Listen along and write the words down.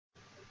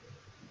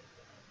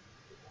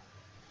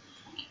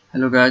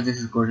Hello guys, this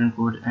is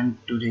CodeNCode and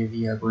today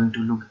we are going to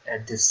look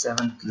at the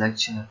 7th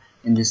lecture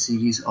in this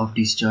series of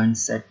disjoint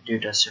set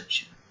data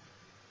structure.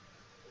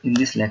 In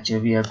this lecture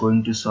we are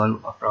going to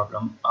solve a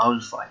problem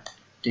L05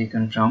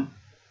 taken from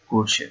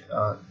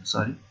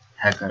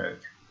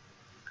Hackerearth.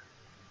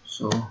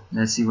 So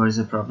let's see what is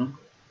the problem.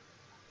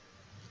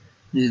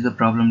 This is the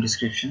problem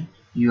description.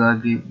 You are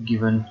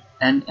given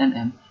n and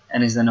m.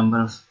 N is the number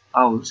of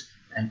owls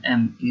and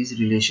m is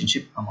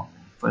relationship among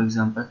them. For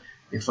example,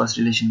 the first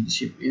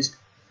relationship is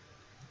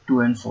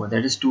 2 and 4,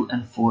 that is 2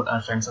 and 4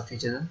 are friends of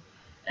each other,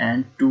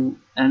 and 2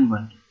 and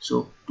 1,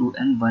 so 2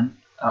 and 1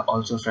 are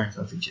also friends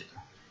of each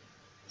other.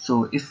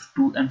 So if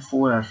 2 and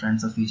 4 are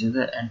friends of each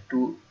other and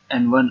 2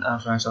 and 1 are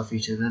friends of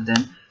each other,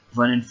 then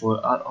 1 and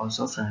 4 are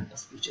also friends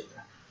of each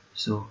other.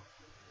 So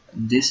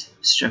this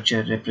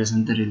structure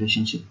represents the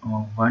relationship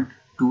among 1,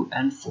 2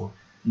 and 4.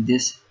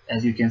 This,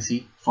 as you can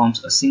see,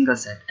 forms a single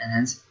set, and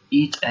hence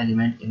each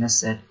element in a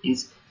set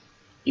is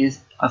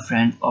a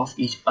friend of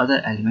each other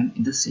element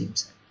in the same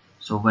set.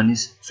 So 1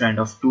 is friend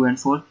of 2 and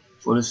 4,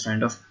 4 is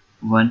friend of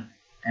 1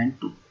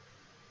 and 2.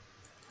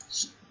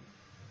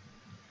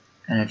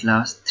 And at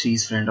last 3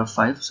 is friend of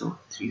 5, so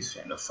 3 is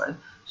friend of 5.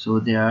 So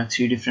there are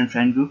 3 different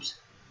friend groups,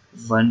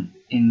 one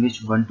in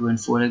which 1, 2 and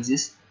 4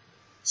 exist,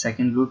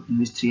 second group in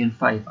which 3 and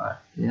 5 are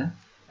there,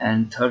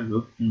 and third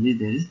group in which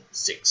there is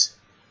 6.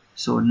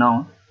 So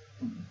now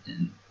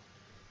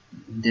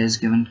there's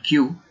given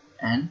queue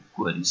and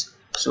queries.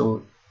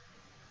 So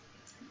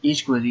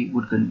each query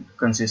would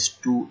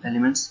consist 2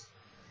 elements,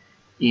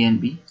 A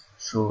and B.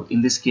 So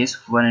in this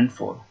case 1 and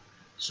 4.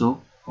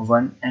 So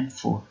 1 and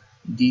 4,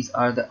 these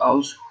are the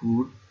owls who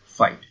would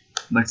fight.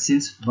 But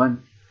since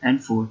 1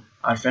 and 4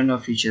 are friends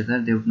of each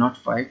other, they would not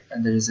fight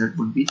and the result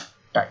would be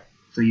tie.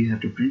 So you have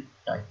to print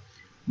tie.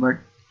 But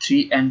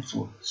 3 and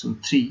 4, so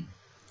 3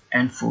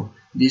 and 4,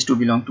 these two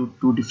belong to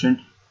two different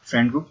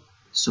friend groups,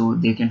 so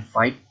they can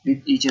fight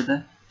with each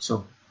other.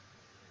 So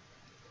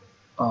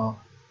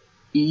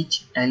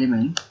each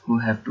element who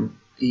have to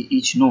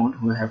each node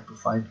who have to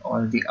fight,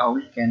 or the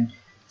owl can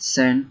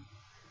send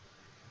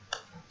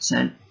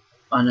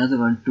another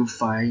one to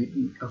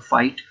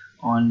fight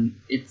on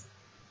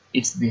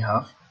its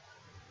behalf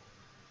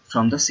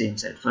from the same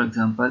set. For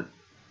example,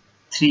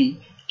 3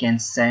 can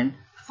send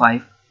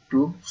 5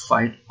 to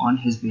fight on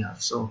his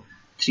behalf. So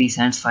 3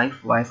 sends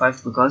 5. Why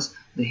 5? Because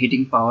the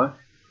hitting power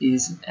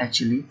is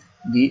actually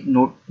the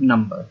node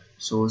number.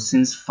 So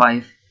since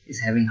 5 is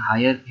having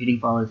higher hitting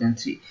power than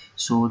 3,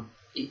 so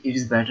it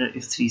is better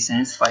if 3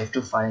 sends 5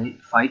 to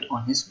fight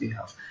on his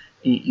behalf.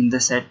 In the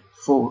set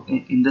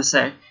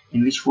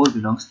in which 4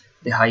 belongs,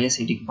 the highest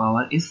hitting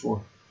power is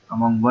 4.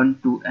 Among 1,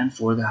 2 and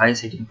 4, the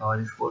highest hitting power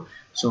is 4.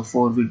 So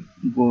 4 will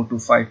go to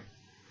fight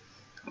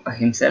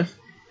himself,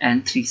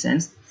 and 3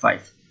 sends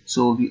 5.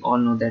 So we all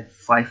know that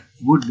 5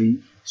 would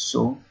win.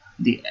 So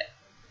the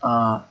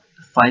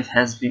 5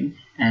 has win,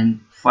 and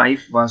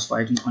 5 was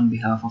fighting on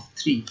behalf of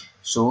 3.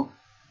 So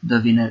the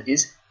winner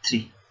is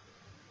 3.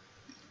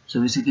 So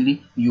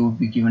basically you will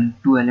be given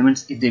 2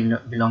 elements. If they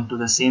belong to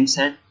the same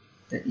set,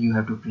 that you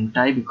have to print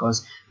tie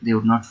because they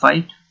would not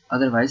fight.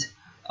 Otherwise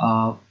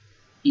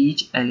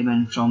each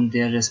element from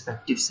their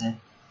respective set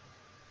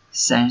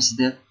sends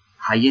the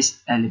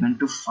highest element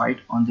to fight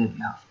on their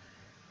behalf.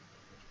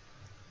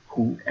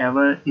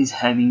 Whoever is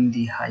having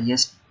the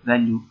highest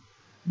value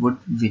would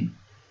win.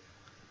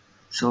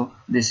 So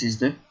this is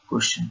the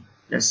question.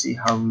 Let's see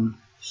how we will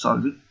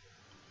solve it.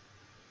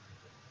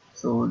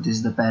 So this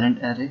is the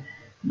parent array.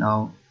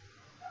 Now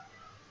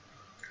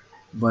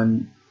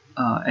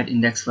at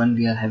index 1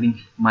 we are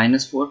having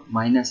 -4.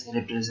 Minus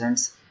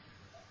represent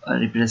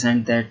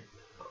that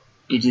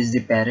it is the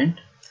parent,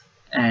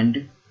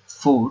 and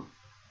 4,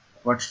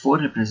 what 4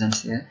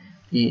 represents here.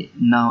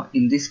 Now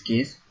in this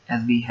case,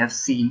 as we have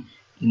seen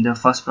in the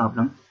first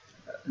problem,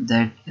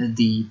 that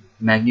the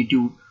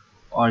magnitude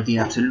or the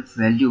absolute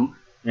value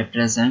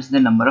represents the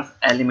number of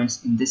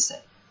elements in this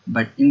set.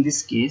 But in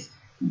this case,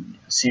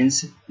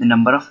 since the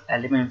number of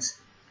elements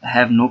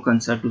have no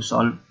concern to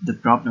solve the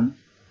problem,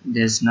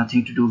 there's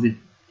nothing to do with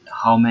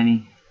how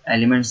many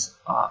elements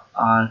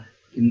are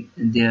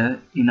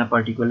in a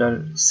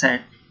particular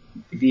set.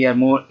 We are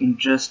more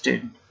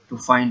interested to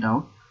find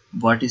out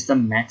what is the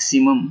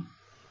maximum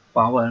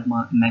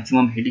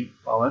hitting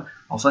power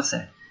of a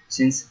set.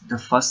 Since the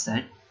first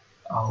set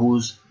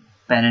whose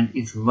parent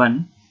is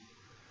 1,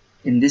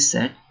 in this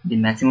set the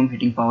maximum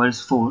hitting power is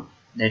 4.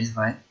 That is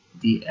why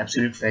the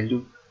absolute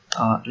value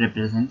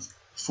represents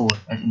 4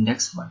 at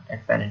index 1,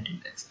 at parent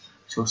index.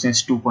 So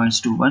since 2 points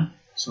to 1,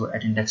 so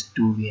at index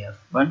 2 we have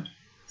 1.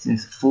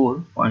 Since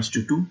 4 points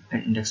to 2,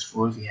 at index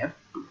 4 we have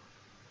 2.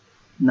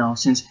 Now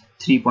since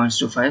 3 points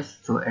to 5,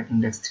 so at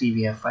index 3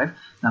 we have 5.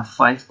 Now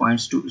 5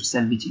 points to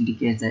itself, which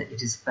indicates that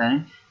it is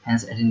parent.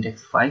 Hence at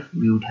index 5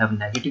 we would have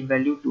negative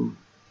value to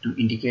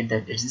indicate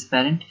that it is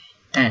parent,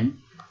 and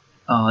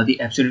the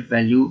absolute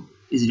value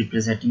is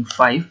representing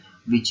 5,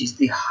 which is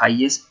the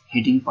highest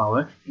hitting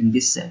power in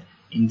this set.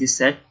 In this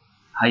set,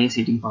 highest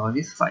hitting power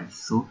is 5,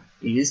 so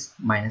it is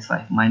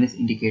 -5. Minus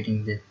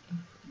indicating that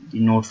the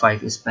node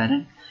 5 is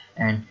parent,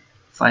 and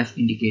 5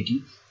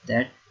 indicating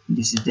that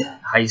this is the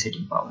highest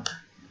hitting power.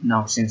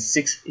 Now since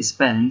 6 is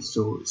parent,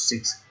 so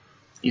 6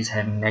 is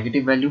having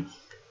negative value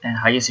and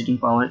highest hitting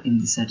power in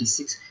this set is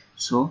 6,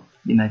 so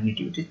the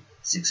magnitude is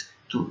 6.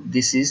 So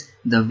this is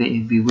the way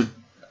we would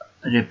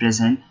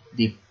represent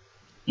the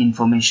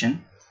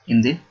information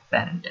in the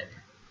parent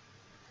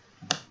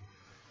array.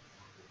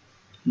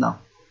 Now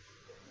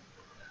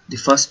the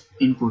first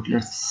input,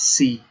 let's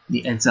see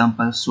the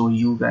example so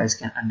you guys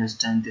can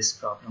understand this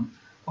problem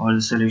or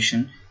the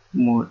solution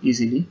more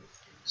easily.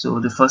 So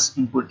the first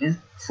input is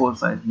 4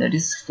 5, that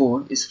is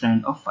 4 is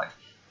friend of 5.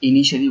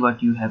 Initially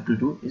what you have to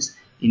do is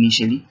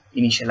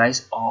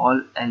initialize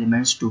all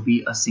elements to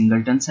be a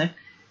singleton set,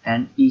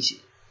 and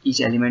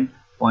each element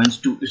points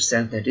to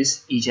itself, that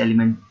is each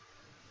element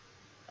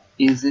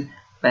is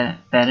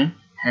parent,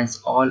 hence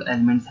all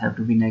elements have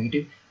to be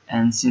negative.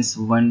 And since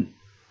 1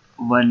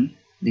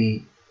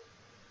 the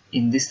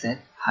in this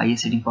set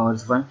highest hitting power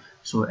is 1,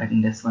 so at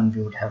index 1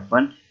 we would have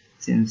 1.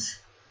 Since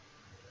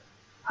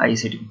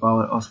highest hitting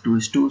power of 2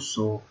 is 2,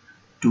 so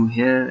 2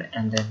 here,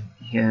 and then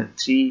here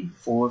 3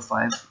 4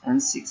 5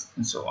 and 6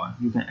 and so on.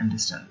 You can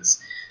understand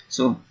this.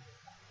 So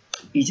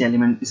each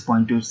element is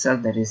pointing to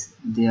itself, that is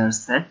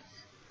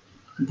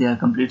their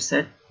complete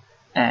set,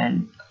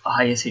 and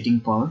highest hitting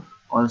power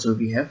also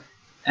we have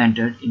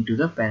entered into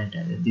the parent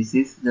array. This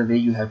is the way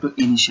you have to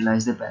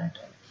initialize the parent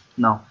array.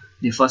 Now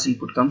the first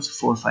input comes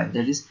 4 5,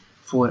 that is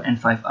 4 and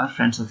 5 are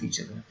friends of each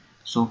other.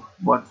 So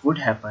what would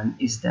happen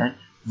is that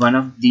one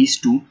of these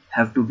two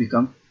have to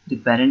become the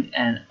parent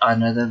and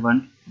another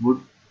one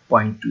would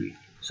point to it.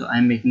 So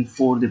I'm making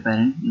 4 the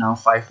parent, now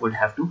 5 would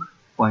have to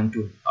point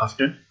to it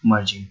after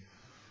merging.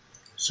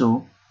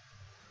 So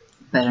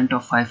parent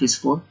of 5 is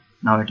 4.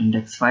 Now at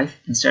index 5,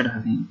 instead of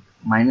having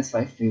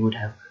 -5 we would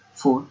have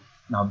 4.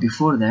 Now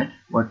before that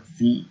what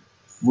we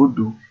would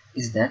do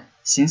is that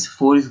since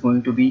 4 is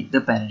going to be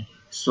the parent,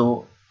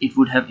 so it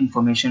would have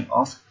information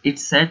of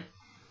its set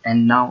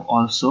and now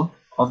also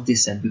of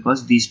this set,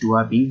 because these two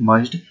are being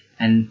merged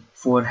and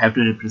 4 have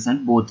to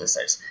represent both the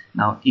sets.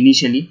 Now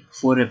initially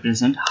 4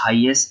 represent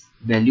highest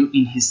value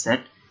in his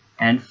set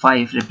and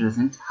 5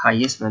 represent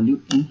highest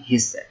value in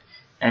his set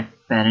at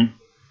parent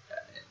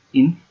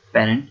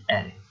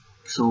array.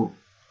 So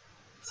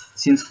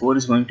since 4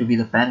 is going to be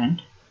the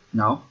parent,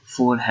 now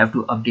 4 have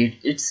to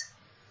update its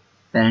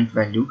parent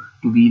value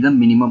to be the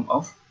minimum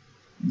of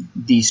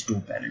these two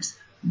parents.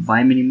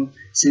 Why minimum?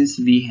 Since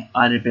we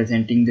are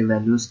representing the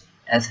values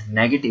as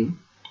negative,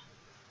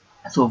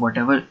 so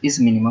whatever is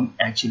minimum,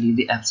 actually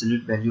the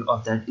absolute value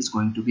of that is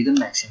going to be the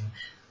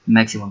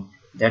maximum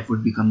that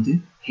would become the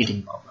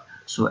hitting power.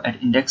 So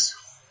at index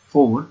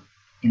 4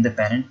 in the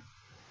parent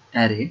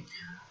array,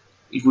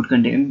 it would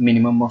contain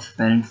minimum of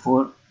parent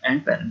 4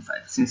 and parent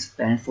 5. Since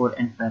parent 4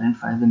 and parent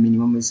 5 the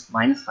minimum is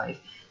 -5,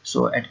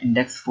 so at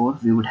index 4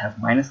 we would have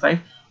 -5,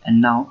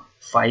 and now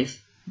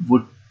 5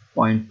 would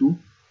point to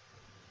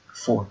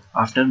 4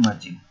 after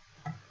merging.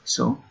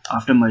 So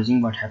after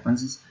merging what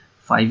happens is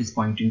 5 is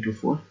pointing to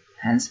 4,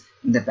 hence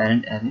in the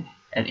parent array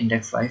at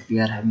index 5 we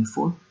are having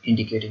 4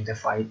 indicating the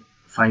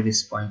 5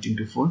 is pointing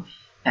to 4,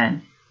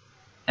 and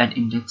at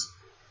index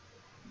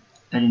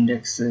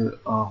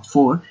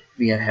 4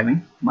 we are having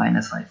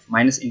 -5,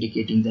 minus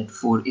indicating that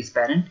 4 is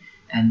parent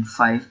and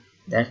 5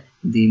 that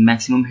the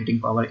maximum hitting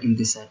power in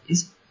this set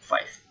is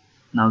 5.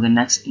 Now the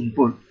next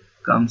input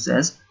comes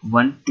as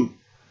 1 2,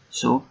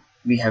 so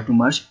we have to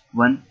merge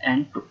 1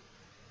 and 2.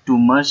 To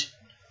merge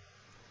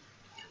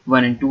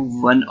 1 and 2,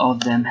 one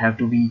of them have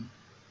to be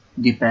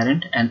the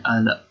parent and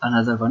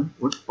another one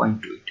would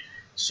point to it.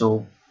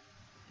 So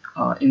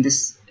in this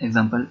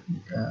example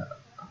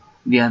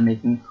we are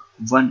making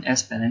 1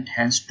 as parent,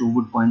 hence 2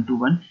 would point to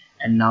 1,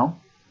 and now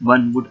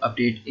 1 would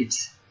update its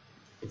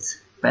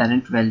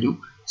parent value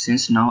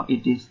since now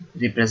it is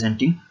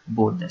representing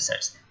both the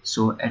sets.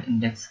 So at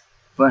index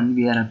 1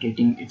 we are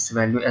updating its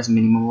value as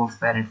minimum of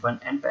parent 1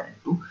 and parent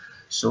 2.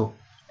 So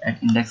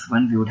at index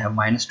 1 we would have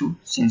 -2,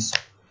 since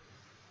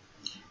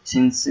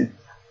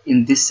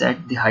in this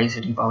set the highest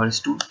hitting power is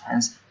 2,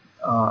 hence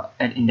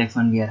at index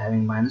 1 we are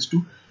having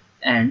 -2,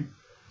 and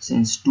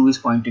since 2 is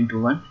pointing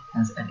to 1,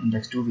 hence at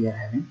index 2 we are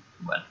having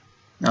 1.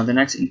 Now the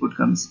next input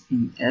comes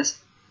in as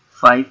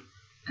 5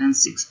 and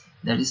 6,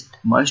 that is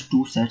merge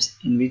two sets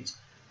in which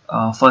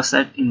first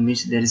set in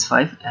which there is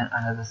 5 and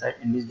another set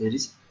in which there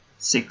is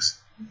 6.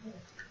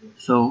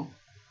 So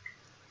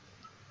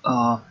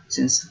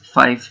since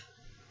 5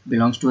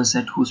 belongs to a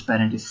set whose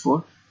parent is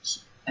 4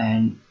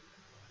 and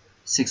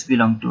 6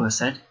 belongs to a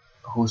set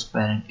whose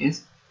parent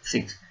is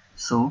 6,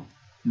 so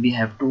we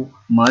have to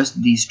merge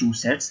these two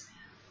sets.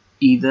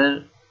 Either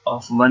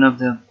of one of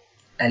the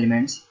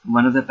elements,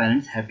 one of the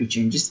parents have to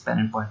change its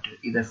parent pointer,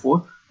 either 4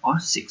 or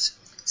 6,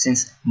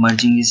 since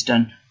merging is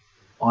done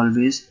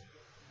always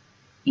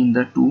in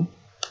the two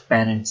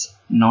parents,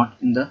 not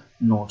in the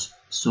nodes.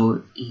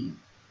 So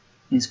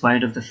in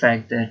spite of the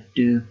fact that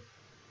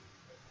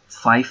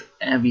 5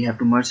 we have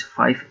to merge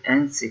 5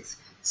 and 6,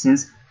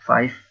 since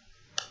 5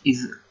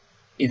 is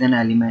an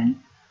element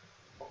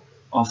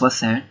of a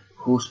set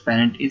whose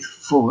parent is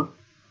 4,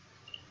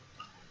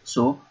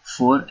 So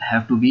 4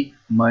 have to be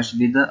merged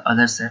with the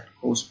other set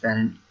whose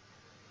parent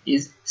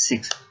is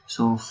 6.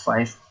 So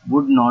 5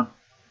 would not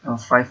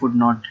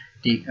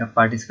take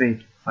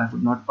participate 5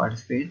 would not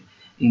participate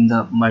in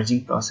the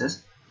merging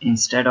process.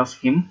 Instead of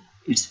him,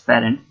 its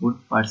parent would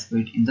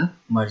participate in the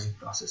merging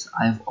process.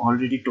 I have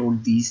already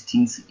told these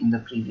things in the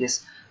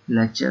previous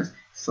lectures,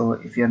 so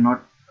if you are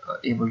not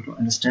able to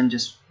understand,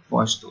 just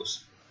watch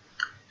those.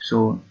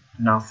 So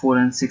now 4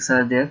 and 6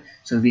 are there,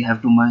 so we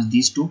have to merge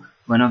these two.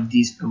 One of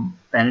these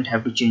parent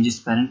have to change its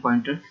parent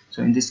pointer.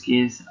 So in this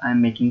case I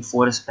am making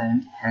 4 as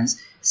parent,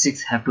 hence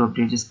 6 have to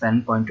update its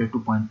parent pointer to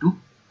point to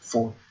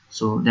 4.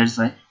 So that's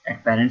why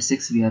at parent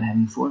 6 we are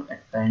having 4,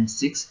 at parent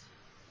 6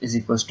 is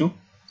equals to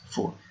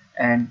 4.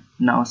 And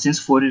now since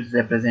 4 is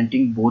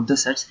representing both the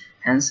sets,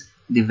 hence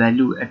the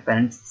value at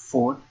parent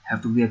 4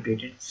 have to be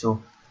updated.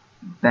 So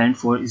parent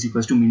 4 is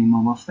equals to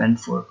minimum of parent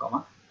 4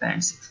 comma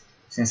parent 6.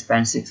 Since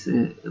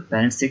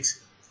parent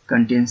 6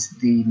 contains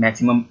the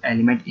maximum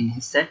element in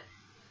his set,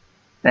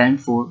 parent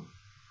 4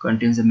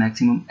 contains the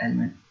maximum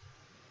element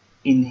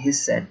in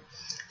his set.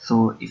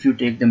 So if you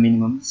take the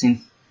minimum,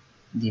 since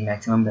the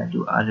maximum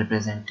value are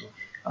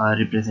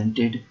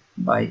represented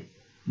by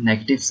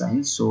negative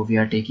signs, so we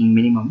are taking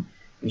minimum,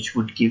 which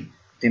would give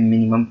the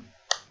minimum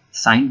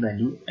sign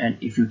value, and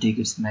if you take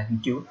its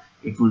magnitude,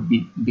 it would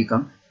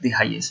become the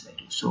highest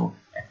value. So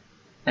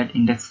at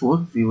index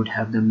 4 we would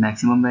have the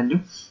maximum value.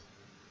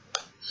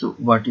 So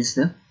what is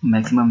the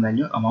maximum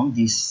value among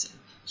these?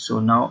 So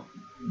now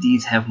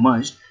these have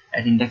merged.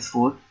 At index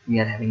 4 we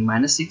are having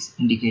 -6,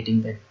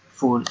 indicating that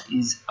 4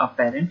 is a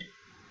parent,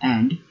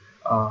 and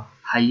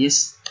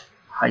highest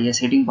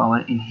hitting power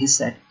in his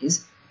set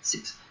is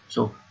 6.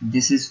 So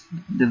this is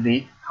the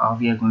way how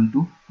we are going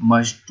to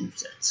merge two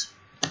sets.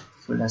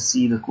 So let's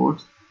see the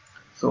code.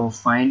 So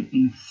find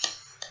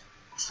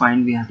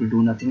we have to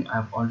do nothing.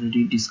 I've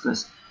already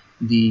discussed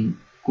the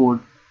code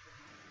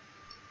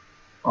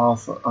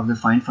of the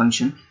find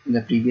function in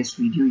the previous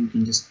video. You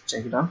can just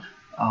check it out.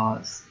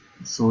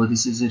 So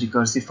this is a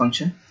recursive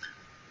function.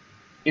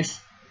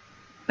 If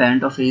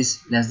parent of a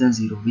is less than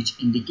 0, which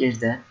indicates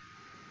that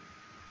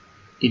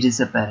it is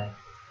a parent.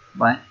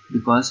 Why?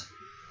 Because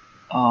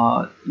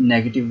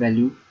negative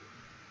value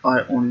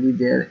are only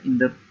there in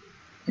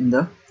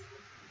the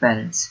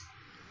parents.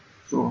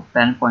 So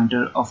parent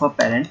pointer of a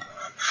parent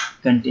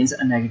contains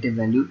a negative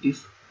value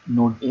if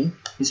node A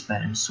is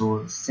parent.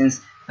 So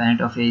since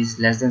parent of A is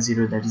less than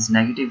 0, that is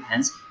negative,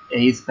 hence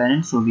A is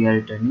parent, so we are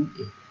returning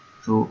A.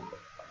 So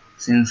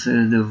since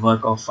the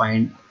work of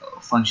find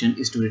function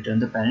is to return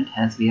the parent,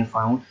 hence we have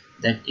found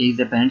that A is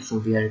the parent, so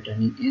we are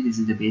returning A. This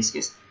is the base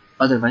case.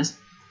 Otherwise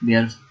we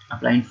are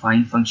applying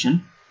find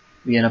function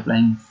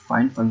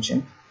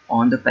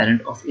on the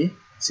parent of A.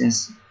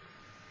 Since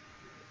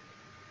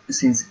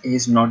A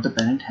is not the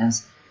parent,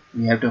 hence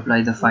we have to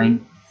apply the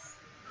find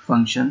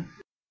function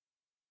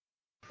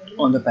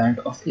on the parent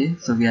of A.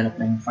 So we are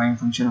applying find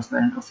function of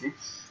parent of A,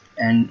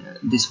 and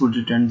this would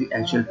return the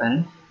actual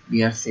parent.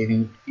 We are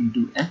saving it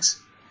into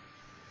X.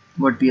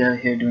 What we are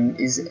here doing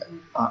is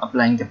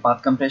applying the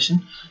path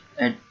compression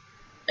at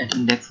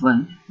index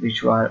 1,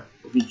 which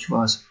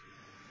was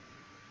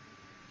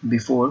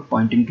before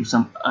pointing to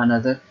some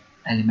another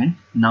element.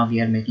 Now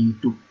we are making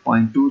it to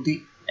point to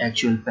the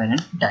actual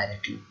parent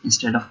directly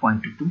instead of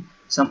pointing to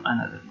some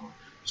another node.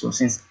 So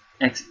since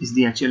X is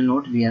the actual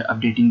node, we are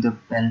updating the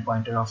parent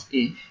pointer of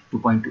A to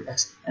point to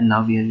X, and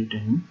now we are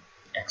returning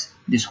X.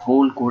 This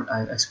whole code I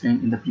have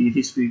explained in the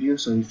previous video,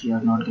 so if you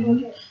are not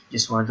getting it,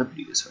 just watch the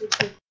previous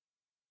one.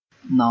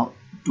 Now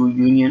to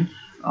union,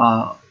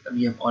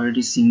 we have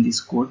already seen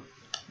this code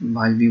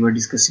while we were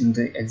discussing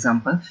the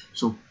example.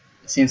 So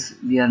since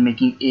we are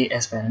making A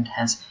as parent,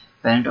 hence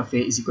parent of A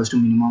is equals to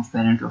minimum of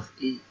parent of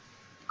A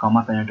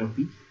comma parent of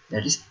B.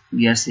 That is,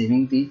 we are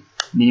saving the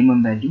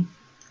minimum value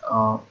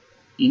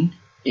in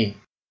A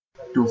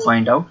to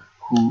find out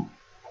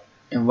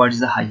what is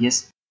the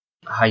highest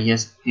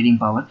hitting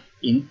power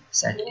in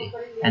set A.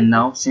 And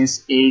now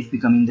since A is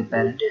becoming the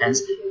parent,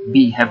 hence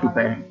B have to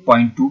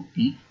point to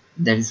A.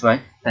 That is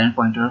why parent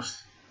pointer of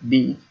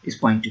B is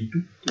pointing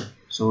to A.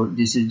 So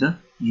this is the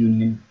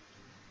union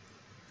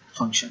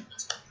function.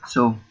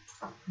 So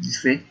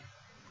this way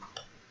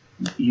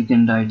you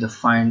can write the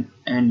find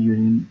and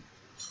union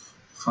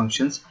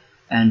functions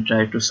and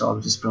try to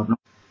solve this problem.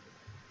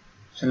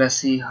 So let's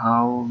see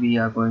how we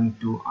are going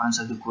to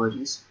answer the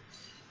queries.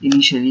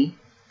 Initially,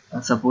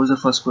 suppose the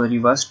first query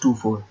was 2,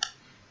 4.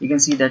 You can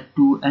see that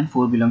 2 and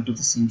 4 belong to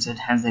the same set,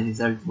 hence the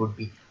result would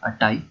be a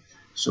tie.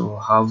 So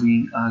how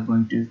we are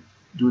going to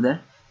do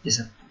that?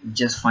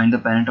 Just find the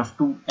parent of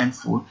 2 and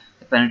 4.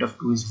 The parent of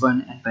 2 is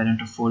 1 and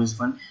parent of 4 is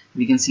 1.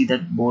 We can see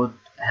that both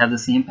have the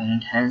same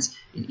parent, hence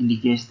it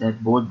indicates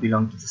that both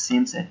belong to the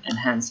same set, and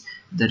hence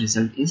the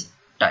result is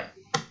tie.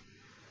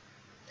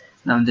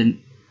 Now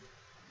then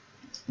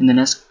in the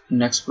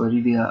next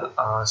query we are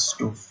asked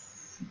to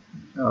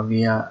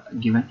we are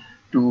given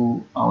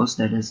 2 owls,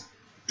 that is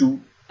 2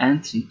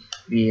 and 3.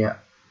 We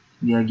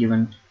are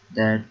given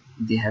that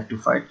they have to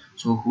fight.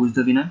 So who is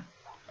the winner?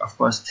 Of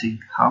course 3.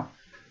 How?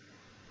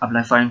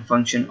 apply find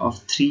function of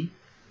 3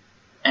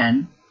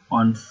 and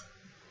on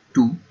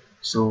 2.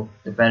 So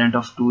the parent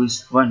of 2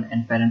 is 1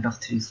 and parent of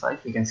 3 is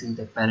 5. We can see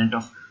the parent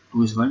of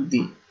 2 is 1,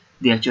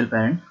 the actual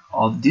parent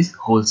of this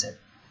whole set.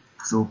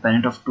 So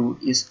parent of 2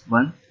 is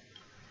 1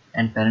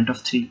 and parent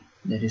of 3,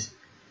 that is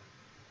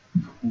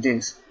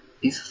this,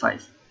 is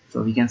 5.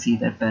 So we can see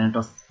that parent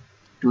of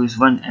 2 is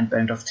 1 and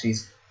parent of 3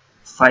 is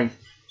 5.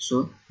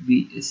 So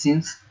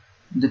since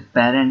the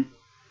parent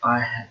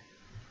are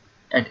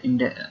in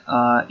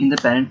the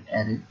parent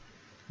array,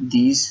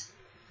 these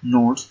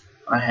nodes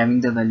are having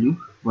the value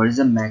what is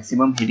the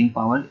maximum hitting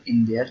power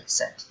in their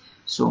set.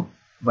 So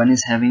one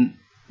is having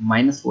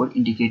 -4,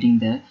 indicating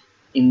that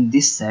in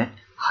this set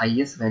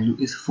highest value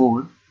is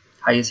 4,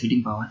 highest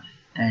hitting power,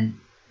 and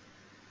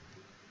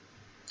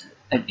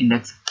at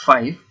index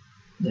 5,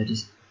 that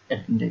is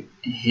at index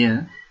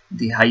here,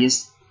 the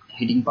highest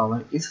hitting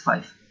power is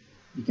 5.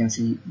 You can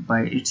see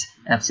by its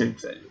absolute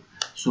value.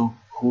 So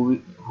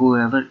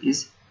whoever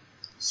is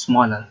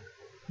smaller,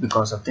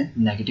 because of the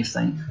negative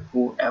sign,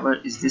 whoever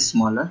is this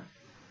smaller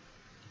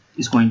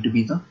is going to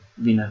be the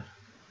winner,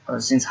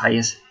 since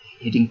highest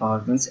hitting power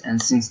wins,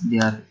 and since they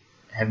are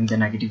having the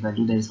negative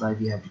value, that is why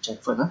we have to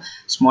check for the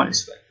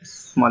smallest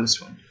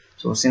one.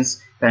 So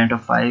since parent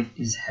of 5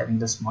 is having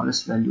the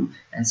smallest value,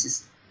 and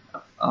since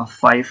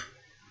 5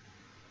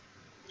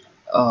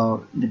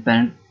 the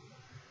parent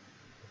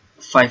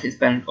 5 is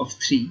parent of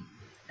 3,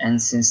 and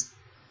since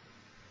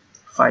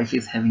 5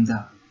 is having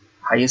the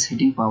highest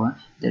hitting power,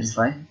 that is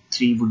why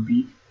 3 would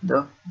be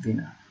the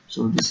winner.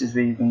 So this is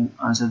where you can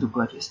answer the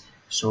queries.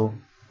 So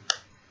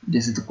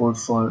this is the code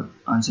for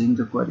answering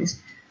the queries.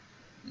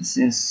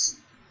 Since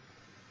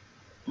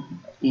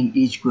in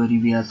each query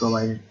we are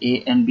provided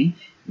A and B,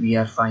 we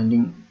are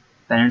finding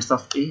parents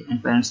of A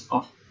and parents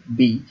of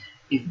B.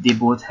 If they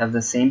both have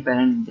the same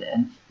parent,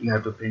 then you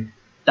have to print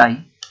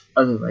tie.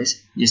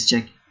 Otherwise, just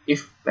check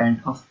if parent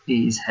of A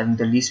is having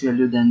the least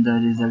value, then the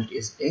result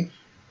is A,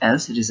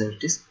 else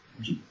result is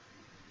G.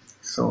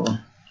 So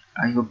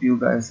I hope you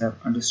guys have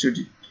understood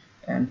it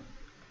and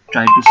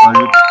try to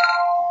solve it.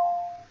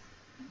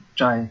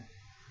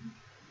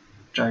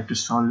 Try to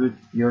solve it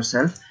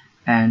yourself,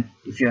 and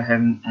if you are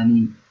having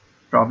any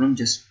problem,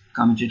 just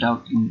comment it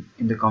out in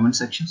the comment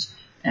sections,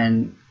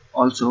 and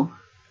also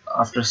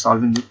after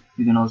solving it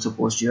you can also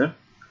post your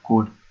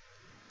code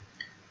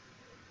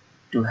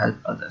to help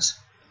others.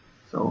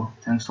 So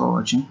thanks for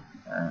watching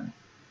and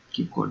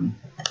keep coding.